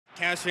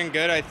camp's been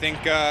good. I think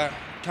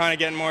kind of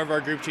getting more of our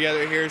group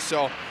together here,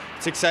 so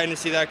it's exciting to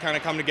see that kind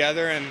of come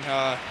together and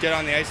get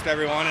on the ice with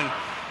everyone and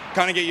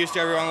kind of get used to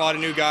everyone. A lot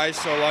of new guys,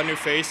 so a lot of new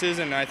faces,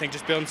 and I think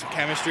just building some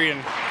chemistry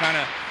and kind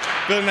of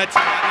building that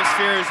team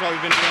atmosphere is what we've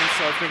been doing,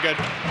 so it's been good.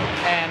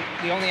 And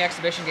the only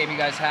exhibition game you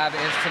guys have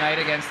is tonight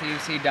against the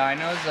UC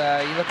Dinos.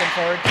 You looking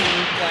forward to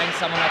playing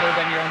someone other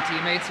than your own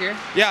teammates here?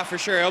 Yeah, for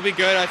sure. It'll be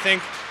good. I think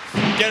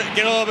get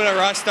a little bit of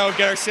rust out,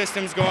 get our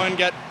systems going,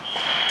 get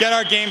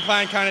our game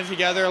plan kind of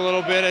together a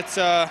little bit. It's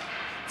a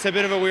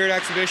bit of a weird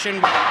exhibition,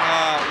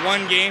 but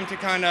one game to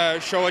kind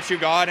of show what you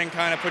got and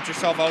kind of put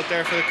yourself out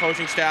there for the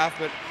coaching staff,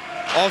 but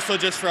also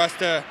just for us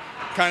to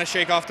kind of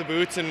shake off the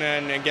boots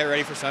and get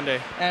ready for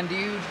Sunday. And do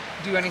you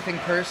do anything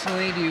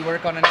personally? Do you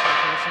work on anything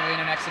personally in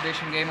an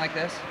exhibition game like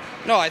this?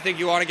 No, I think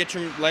you want to get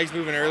your legs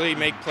moving early,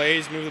 make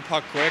plays, move the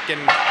puck quick,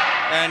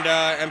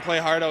 and play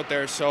hard out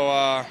there. So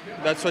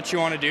that's what you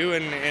want to do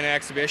in an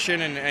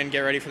exhibition and get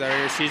ready for the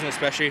regular season,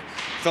 especially if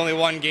it's only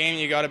one game.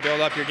 You got to build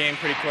up your game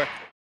pretty quick.